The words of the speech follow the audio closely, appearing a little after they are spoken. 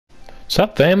What's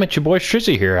up, fam? It's your boy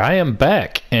Strizzy here. I am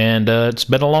back, and it's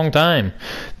been a long time.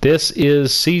 This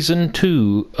is Season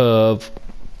 2 of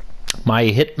my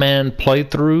Hitman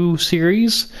playthrough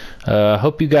series.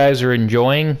 Hope you guys are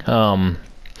enjoying.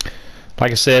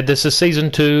 Like I said, this is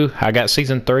Season 2. I got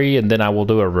Season 3, and then I will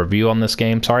do a review on this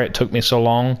game. Sorry it took me so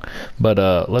long,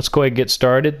 but let's go ahead and get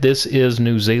started. This is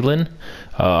New Zealand,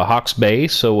 Hawke's Bay,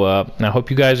 so I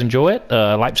hope you guys enjoy it.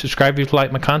 Like, subscribe if you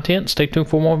like my content. Stay tuned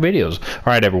for more videos.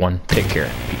 All right, everyone. Take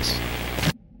care. Peace.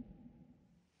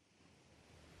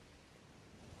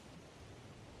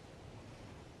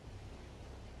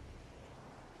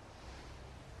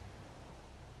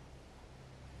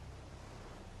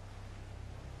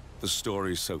 The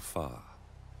story so far.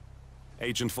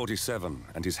 Agent 47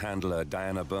 and his handler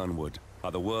Diana Burnwood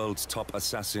are the world's top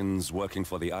assassins working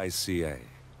for the ICA.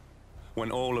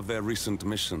 When all of their recent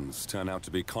missions turn out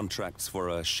to be contracts for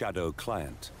a shadow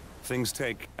client, things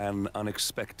take an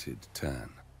unexpected turn.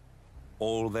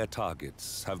 All their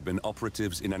targets have been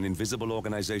operatives in an invisible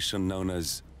organization known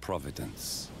as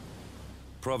Providence.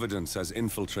 Providence has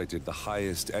infiltrated the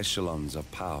highest echelons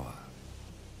of power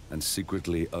and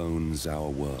secretly owns our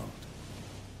world.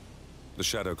 The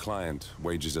Shadow Client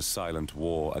wages a silent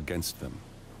war against them.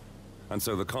 And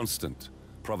so the Constant,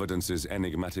 Providence's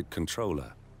enigmatic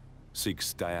controller,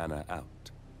 seeks Diana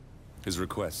out. His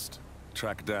request,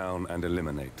 track down and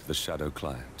eliminate the Shadow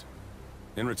Client.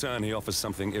 In return, he offers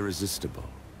something irresistible.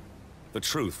 The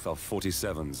truth of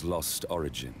 47's lost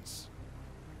origins.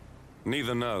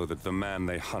 Neither know that the man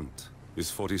they hunt is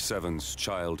 47's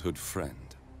childhood friend.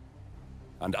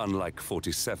 And unlike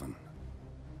 47,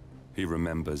 he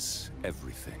remembers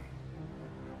everything.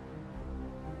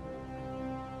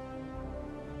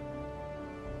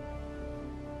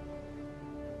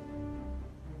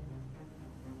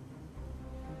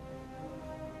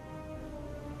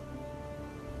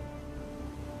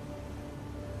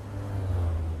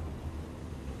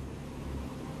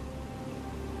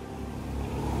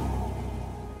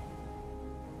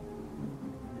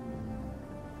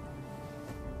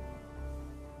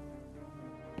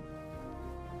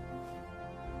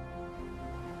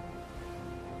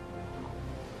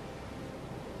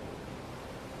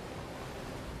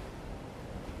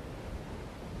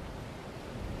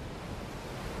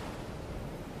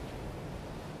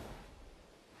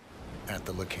 At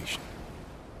the location.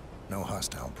 No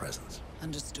hostile presence.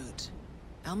 Understood.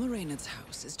 Alma Reynard's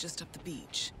house is just up the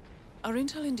beach. Our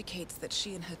intel indicates that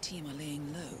she and her team are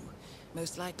laying low,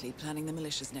 most likely planning the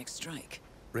militia's next strike.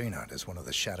 Reynard is one of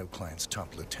the Shadow Client's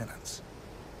top lieutenants,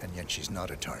 and yet she's not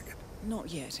a target. Not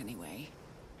yet, anyway.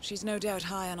 She's no doubt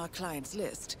high on our client's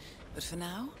list, but for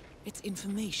now, it's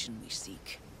information we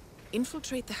seek.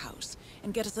 Infiltrate the house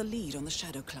and get us a lead on the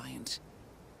Shadow Client.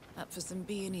 Up for some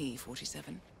B&E,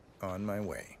 47. On my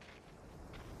way.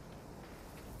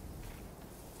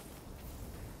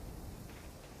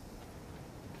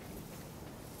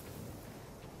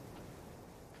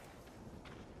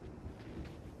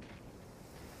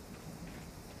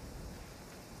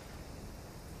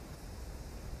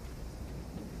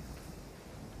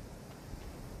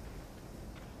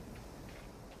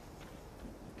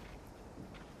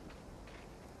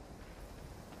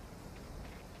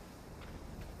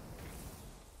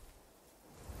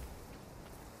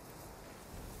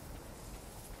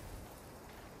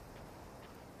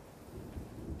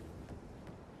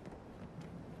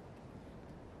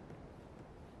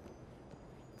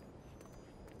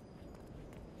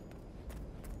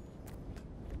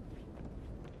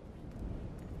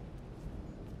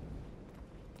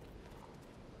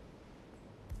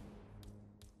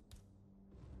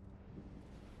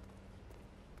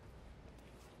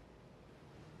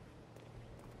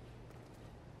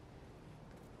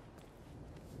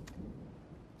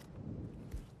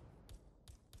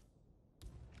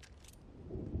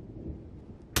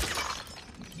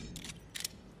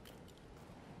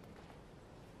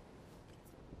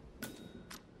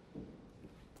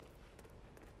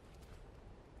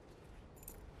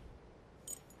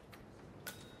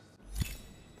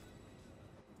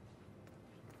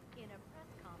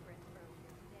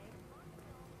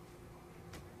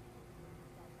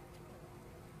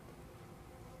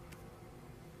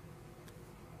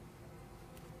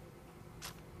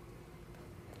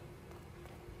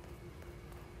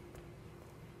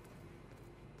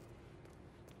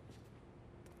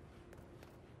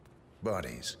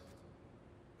 Bodies.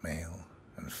 Male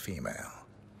and female.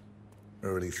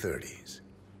 Early 30s.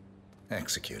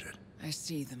 Executed. I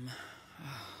see them.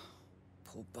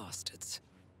 Poor bastards.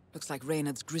 Looks like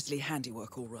Reynard's grisly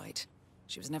handiwork, all right.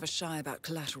 She was never shy about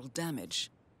collateral damage.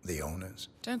 The owners?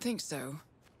 Don't think so.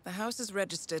 The house is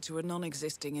registered to a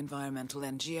non-existing environmental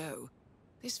NGO.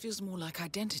 This feels more like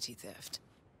identity theft.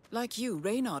 Like you,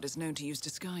 Reynard is known to use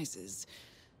disguises.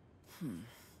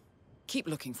 Keep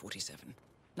looking, 47.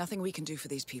 Nothing we can do for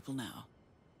these people now.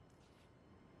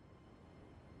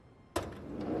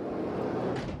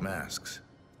 Masks.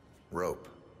 Rope.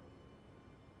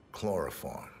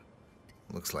 Chloroform.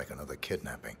 Looks like another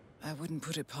kidnapping. I wouldn't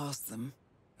put it past them.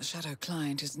 The Shadow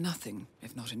Client is nothing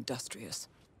if not industrious.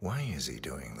 Why is he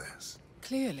doing this?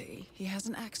 Clearly, he has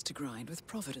an axe to grind with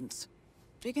Providence.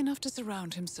 Big enough to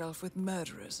surround himself with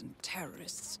murderers and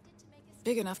terrorists.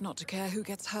 Big enough not to care who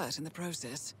gets hurt in the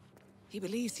process. He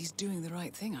believes he's doing the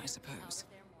right thing, I suppose.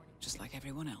 Just like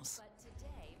everyone else. But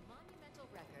today, Monumental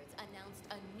Records announced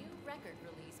a new record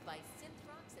release by synth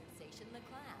rock sensation The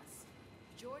Class.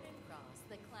 Jordan Cross,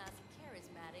 The Class'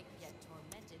 charismatic yet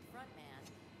tormented frontman,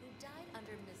 who died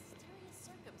under mysterious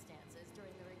circumstances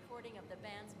during the recording of the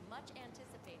band's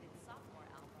much-anticipated sophomore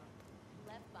album,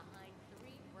 left behind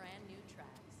 3 brand new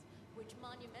tracks, which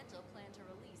Monumental planned to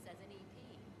release as an EP.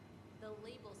 The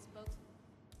label spokesperson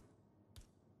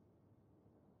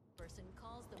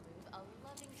calls the move a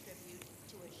loving tribute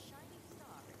to a shining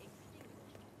star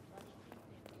extinguished by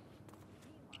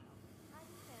Meanwhile,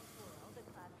 Heidi Santoro, the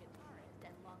Class guitarist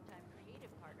and longtime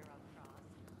creative partner of Cross,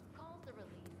 calls the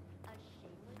release a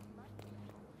shameless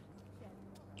mustache.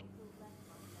 Santoro, who left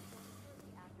Monumental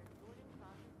shortly after Jordan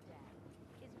Cross's death,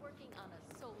 is working on a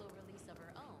solo release of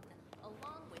her own,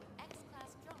 along with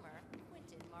ex-Class drummer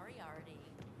Quentin Moriarty.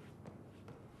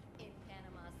 In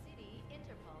Panama City,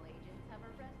 Interpol agents have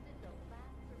arrested the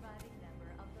last surviving member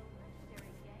of the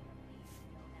legendary gang of thieves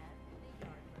known as the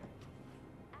Yardbirds.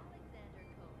 Alexander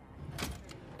Kovac, a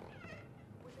 30-year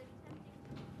was attempting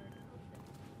to convert Kovac.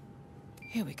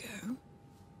 Here we go.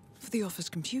 For the office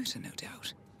computer, no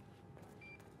doubt.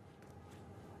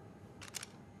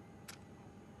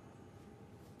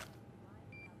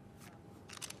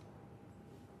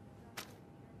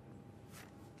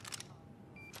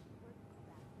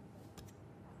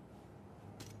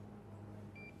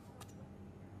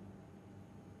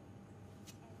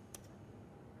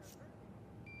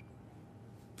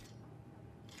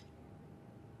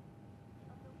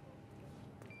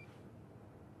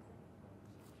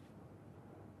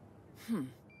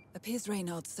 Appears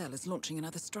Reynard's cell is launching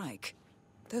another strike.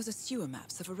 Those are sewer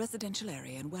maps of a residential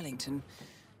area in Wellington.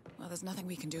 Well, there's nothing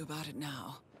we can do about it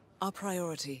now. Our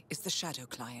priority is the Shadow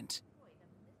Client.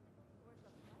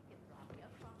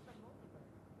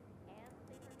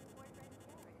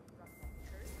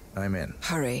 I'm in.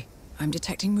 Hurry. I'm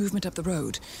detecting movement up the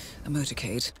road. A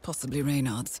motorcade, possibly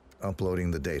Reynard's. Uploading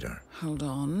the data. Hold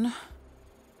on.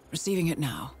 Receiving it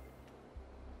now.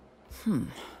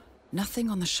 Nothing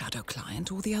on the Shadow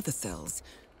Client or the other cells.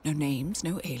 No names,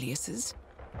 no aliases.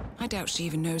 I doubt she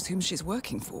even knows whom she's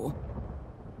working for.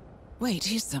 Wait,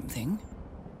 here's something.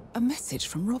 A message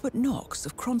from Robert Knox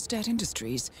of Kronstadt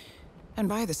Industries. And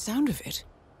by the sound of it,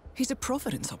 he's a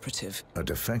Providence operative. A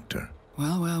defector.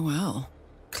 Well, well, well.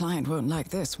 Client won't like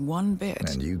this one bit.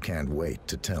 And you can't wait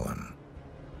to tell him.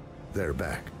 They're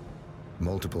back.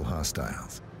 Multiple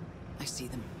hostiles. I see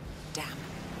them. Damn.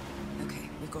 Okay,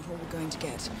 we've got all we're going to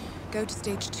get. Go to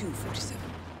stage 2, 47.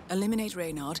 Eliminate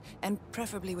Reynard, and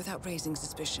preferably without raising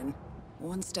suspicion.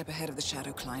 One step ahead of the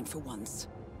Shadow Client for once.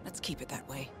 Let's keep it that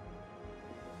way.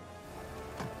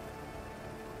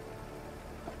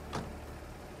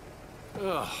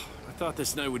 Ugh, I thought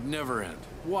this night would never end.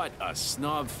 What a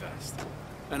snob fest.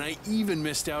 And I even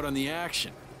missed out on the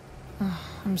action.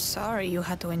 I'm sorry you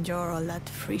had to endure all that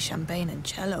free champagne and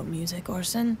cello music,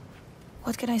 Orson.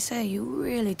 What can I say? You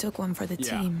really took one for the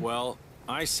team. Yeah, well,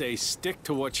 I say stick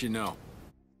to what you know.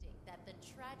 That the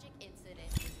tragic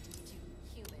incident is due to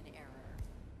human error.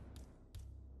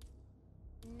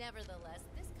 Nevertheless,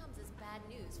 this comes as bad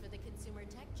news for the consumer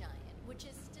tech giant, which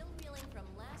is still reeling from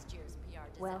last year's PR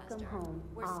disaster. Welcome home,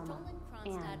 where stolen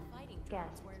Kronstadt and fighting drones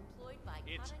guests. were employed by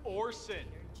It's Conan Orson.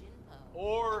 leader Jinpo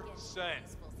Orson.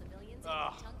 against peaceful civilians in the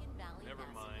Ugh, Tungan Valley never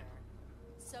massacre. mind.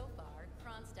 So far,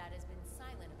 Kronstadt has been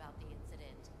silent about the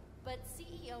incident, but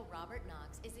CEO Robert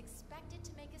Knox is expected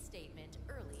to make a statement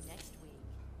early next week.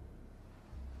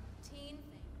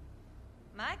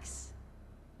 Max?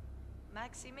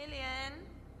 Maximilian?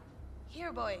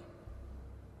 Here, boy.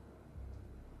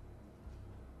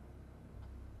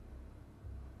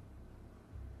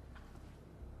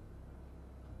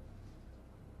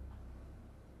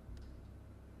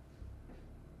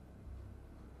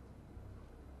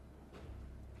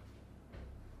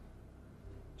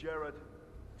 Jared,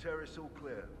 terrace all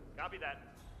clear. Copy that.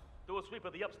 Do a sweep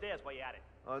of the upstairs while you're at it.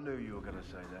 I knew you were gonna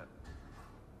say that.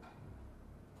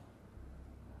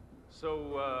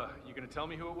 So, you gonna tell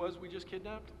me who it was we just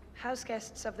kidnapped? House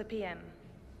guests of the PM.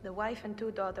 The wife and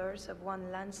 2 daughters of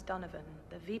one Lance Donovan,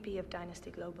 the VP of Dynasty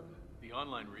Global. The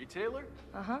online retailer?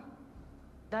 Uh-huh.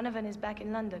 Donovan is back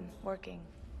in London, working.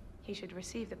 He should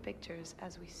receive the pictures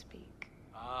as we speak.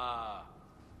 Ah,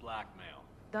 blackmail.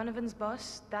 Donovan's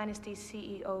boss, Dynasty's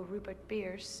CEO Rupert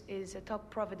Pierce, is a top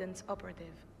Providence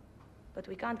operative. But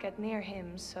we can't get near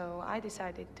him, so I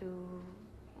decided to,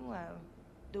 well,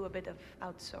 do a bit of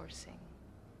outsourcing.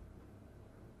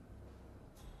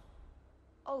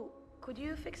 Oh, could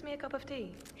you fix me a cup of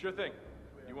tea? Sure thing.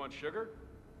 You want sugar?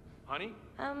 Honey?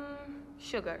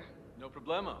 Sugar. No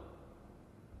problemo.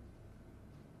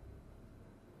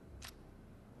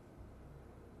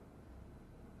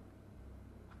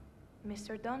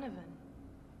 Mr. Donovan.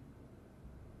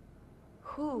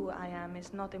 Who I am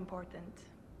is not important.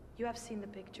 You have seen the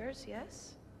pictures,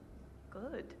 yes?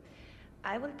 Good.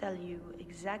 I will tell you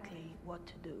exactly what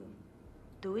to do.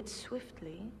 Do it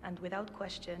swiftly and without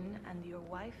question, and your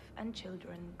wife and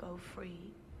children go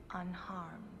free,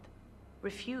 unharmed.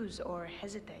 Refuse or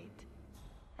hesitate,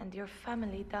 and your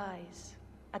family dies.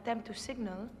 Attempt to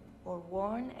signal or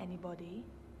warn anybody,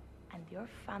 and your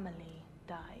family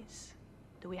dies.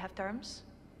 Do we have terms?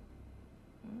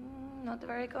 Not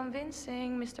very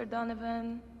convincing, Mr.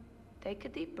 Donovan. Take a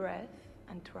deep breath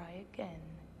and try again.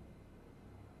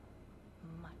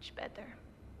 Much better.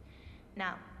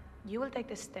 Now, you will take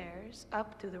the stairs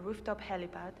up to the rooftop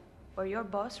helipad, where your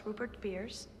boss, Rupert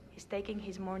Pierce, is taking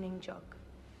his morning jog.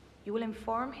 You will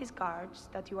inform his guards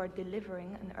that you are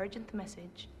delivering an urgent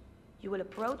message. You will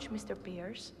approach Mr.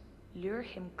 Pierce, lure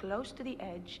him close to the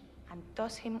edge, and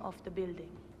toss him off the building.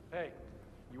 Hey,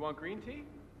 you want green tea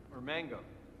or mango?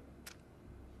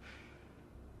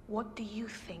 What do you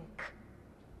think?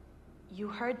 You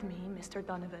heard me, Mr.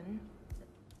 Donovan.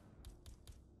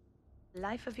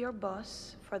 Life of your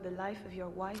boss for the life of your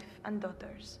wife and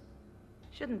daughters.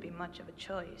 Shouldn't be much of a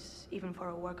choice, even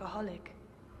for a workaholic.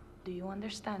 Do you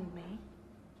understand me?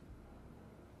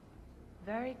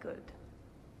 Very good.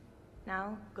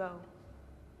 Now, go.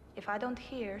 If I don't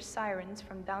hear sirens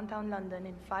from downtown London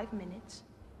in 5 minutes,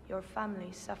 your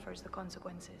family suffers the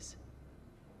consequences.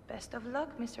 Best of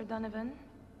luck, Mr. Donovan.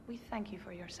 We thank you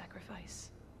for your sacrifice.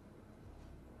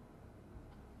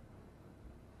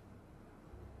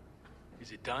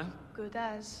 Is it done? Good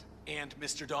as. And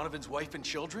Mr. Donovan's wife and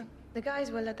children? The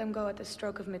guys will let them go at the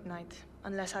stroke of midnight,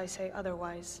 unless I say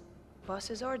otherwise.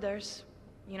 Boss's orders.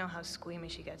 You know how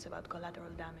squeamish he gets about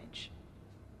collateral damage.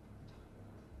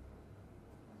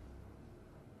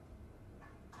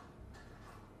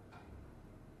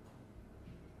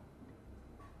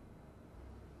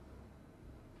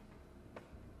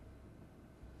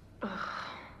 Ugh,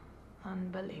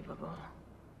 unbelievable.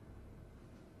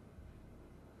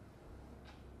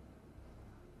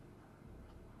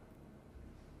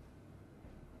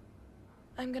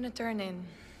 I'm gonna turn in.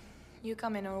 You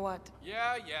come in or what?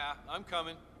 Yeah, I'm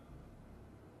coming.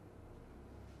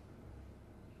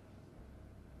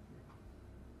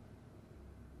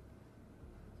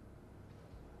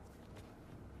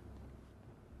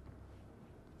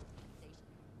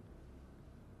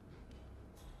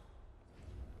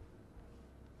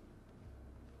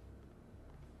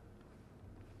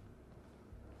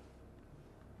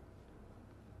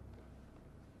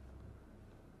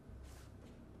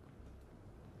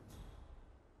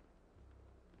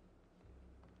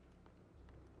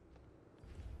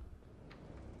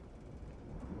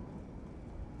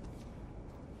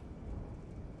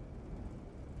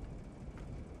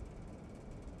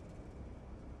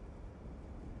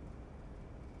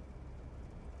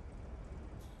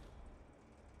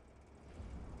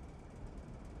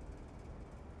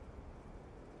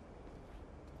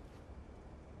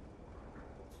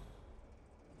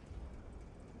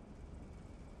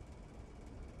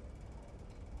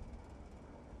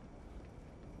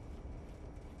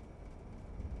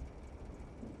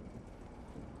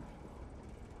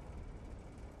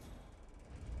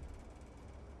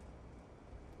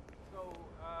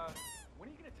 When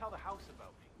are you gonna tell the house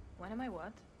about me? When am I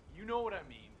what? You know what I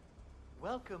mean.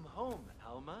 Welcome home,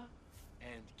 Alma.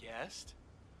 And guest.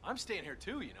 I'm staying here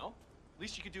too, you know?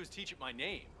 Least you could do is teach it my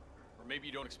name. Or maybe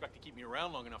you don't expect to keep me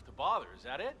around long enough to bother, is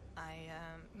that it? I,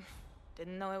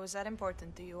 didn't know it was that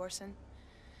important to you, Orson.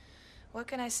 What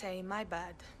can I say? My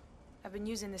bad. I've been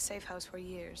using the safe house for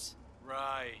years.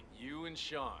 Right, you and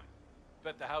Sean.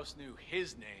 Bet the house knew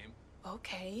his name.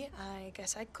 Okay, I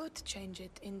guess I could change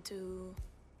it into...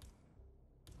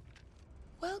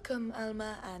 Welcome,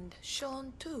 Alma, and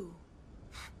Sean, too.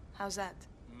 How's that?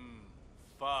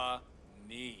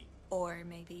 Funny. Or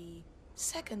maybe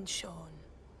Second Sean.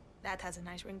 That has a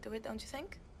nice ring to it, don't you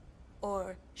think?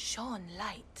 Or Sean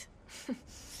Light.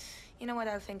 You know what?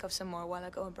 I'll think of some more while I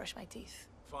go and brush my teeth.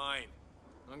 Fine.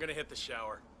 I'm gonna hit the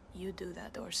shower. You do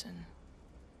that, Orson.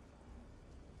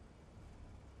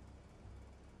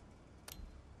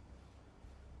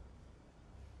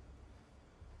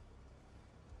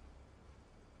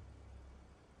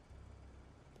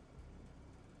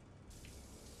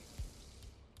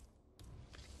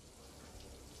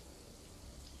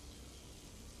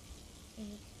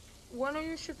 When are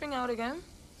you shipping out again?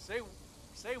 Say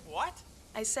what?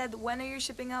 I said, when are you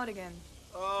shipping out again?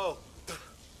 Oh,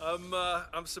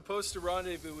 I'm supposed to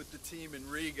rendezvous with the team in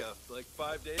Riga, like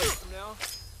 5 days from now.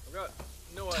 I've got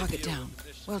no idea. Target down. what the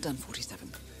mission Well is. done,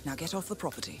 47. Now get off the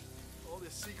property. All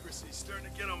this secrecy is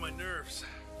starting to get on my nerves.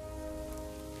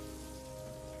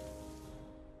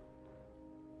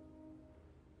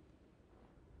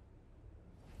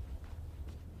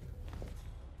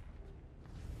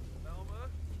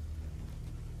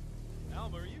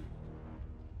 Alma, are you?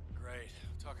 Great.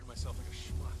 I'm talking to myself like a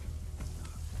schmuck.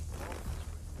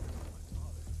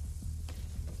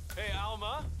 Hey,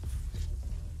 Alma.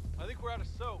 I think we're out of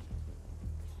soap.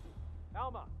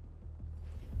 Alma.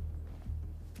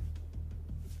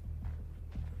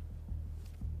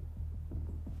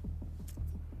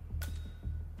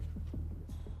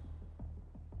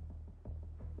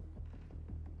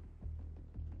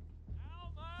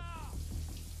 Alma!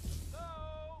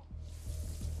 Hello?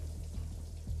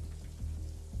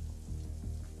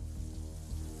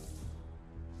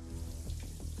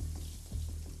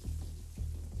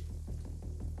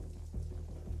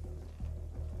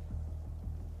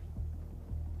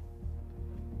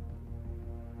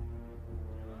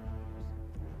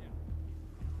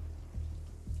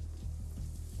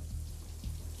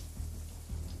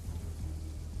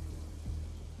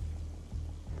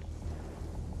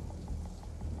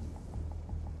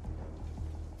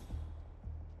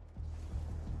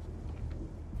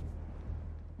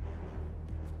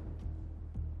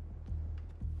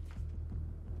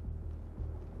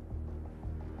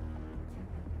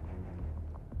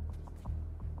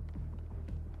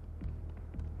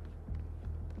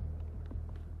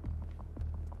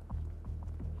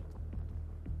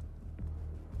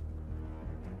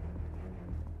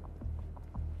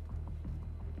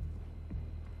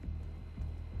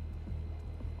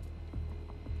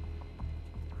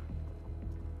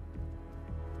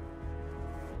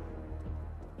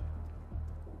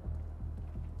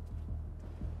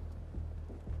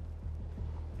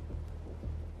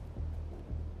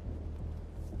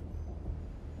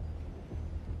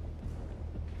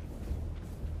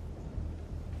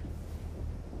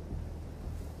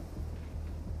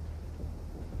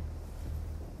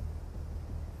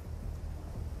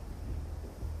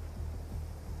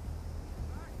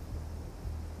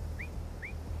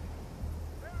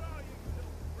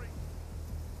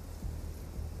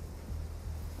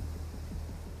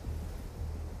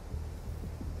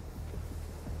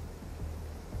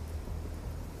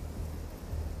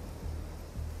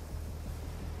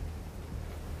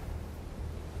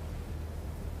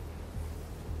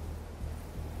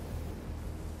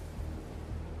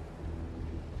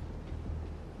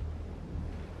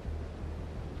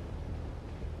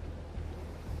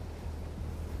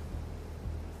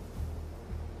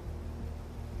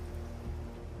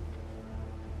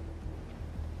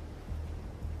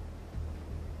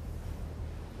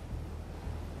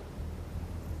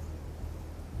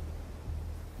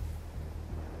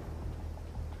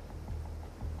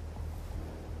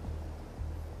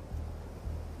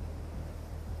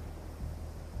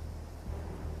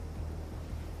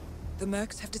 The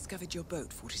Mercs have discovered your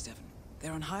boat, 47.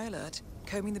 They're on high alert,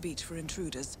 combing the beach for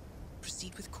intruders.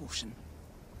 Proceed with caution.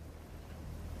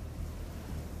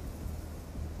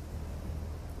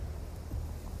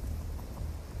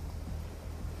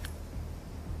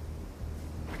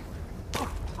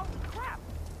 Holy crap!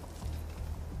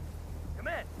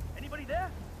 Command, anybody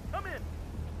there? Come in!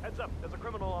 Heads up, there's a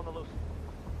criminal on the loose.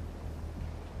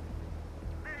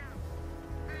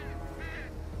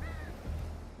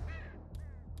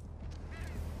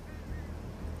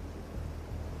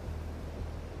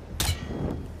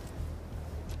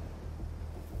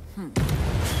 To get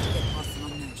past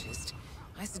them unnoticed,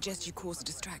 I suggest you cause a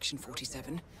distraction,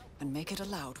 47, and make it a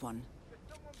loud one.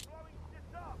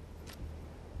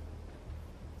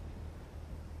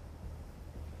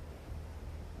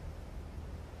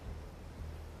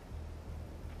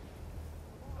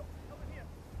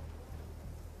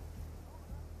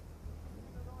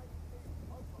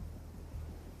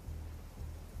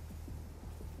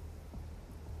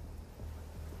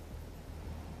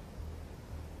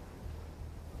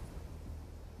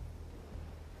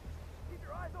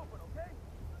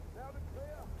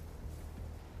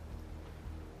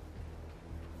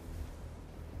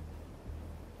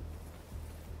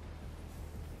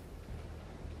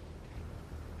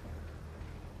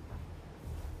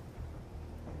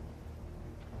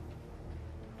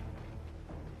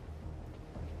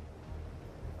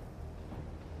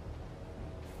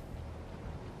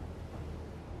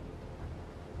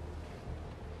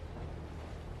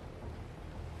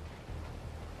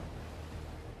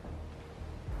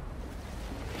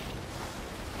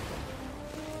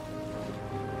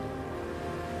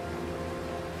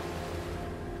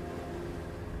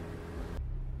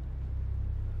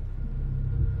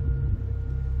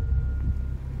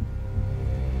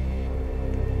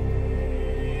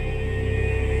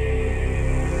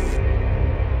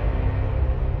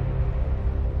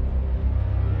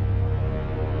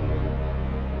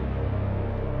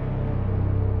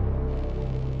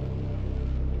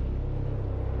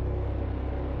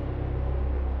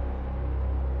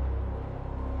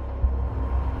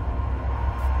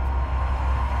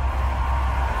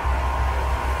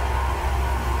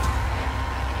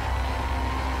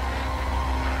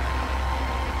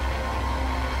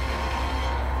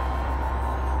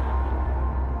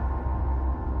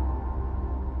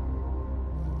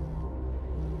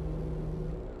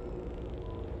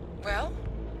 Well,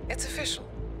 it's official.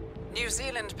 New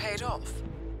Zealand paid off.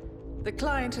 The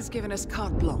client has given us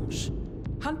carte blanche.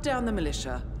 Hunt down the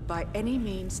militia by any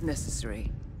means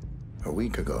necessary. A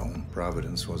week ago,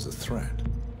 Providence was a threat.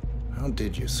 How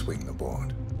did you swing the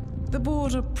board? The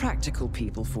board are practical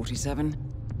people, 47.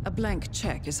 A blank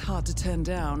check is hard to turn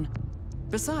down.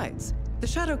 Besides, the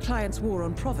Shadow Client's war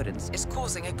on Providence is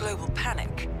causing a global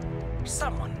panic.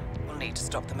 Someone will need to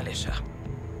stop the militia.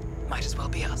 Might as well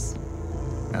be us.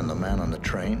 And the man on the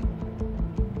train?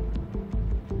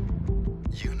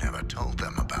 You never told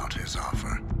them about his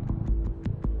offer.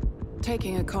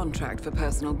 Taking a contract for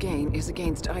personal gain is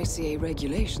against ICA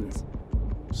regulations.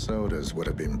 Sodas would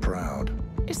have been proud.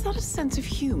 Is that a sense of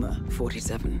humor,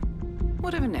 47?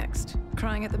 Whatever next?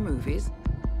 Crying at the movies?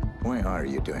 Why are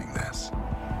you doing this?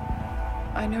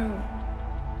 I know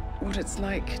what it's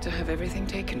like to have everything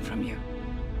taken from you.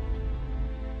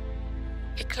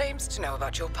 He claims to know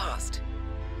about your past.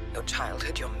 Your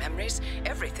childhood, your memories,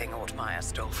 everything Ortmeyer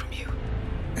stole from you.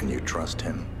 And you trust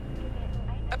him?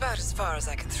 About as far as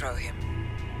I can throw him.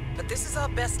 But this is our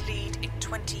best lead in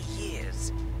 20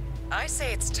 years. I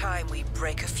say it's time we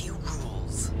break a few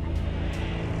rules.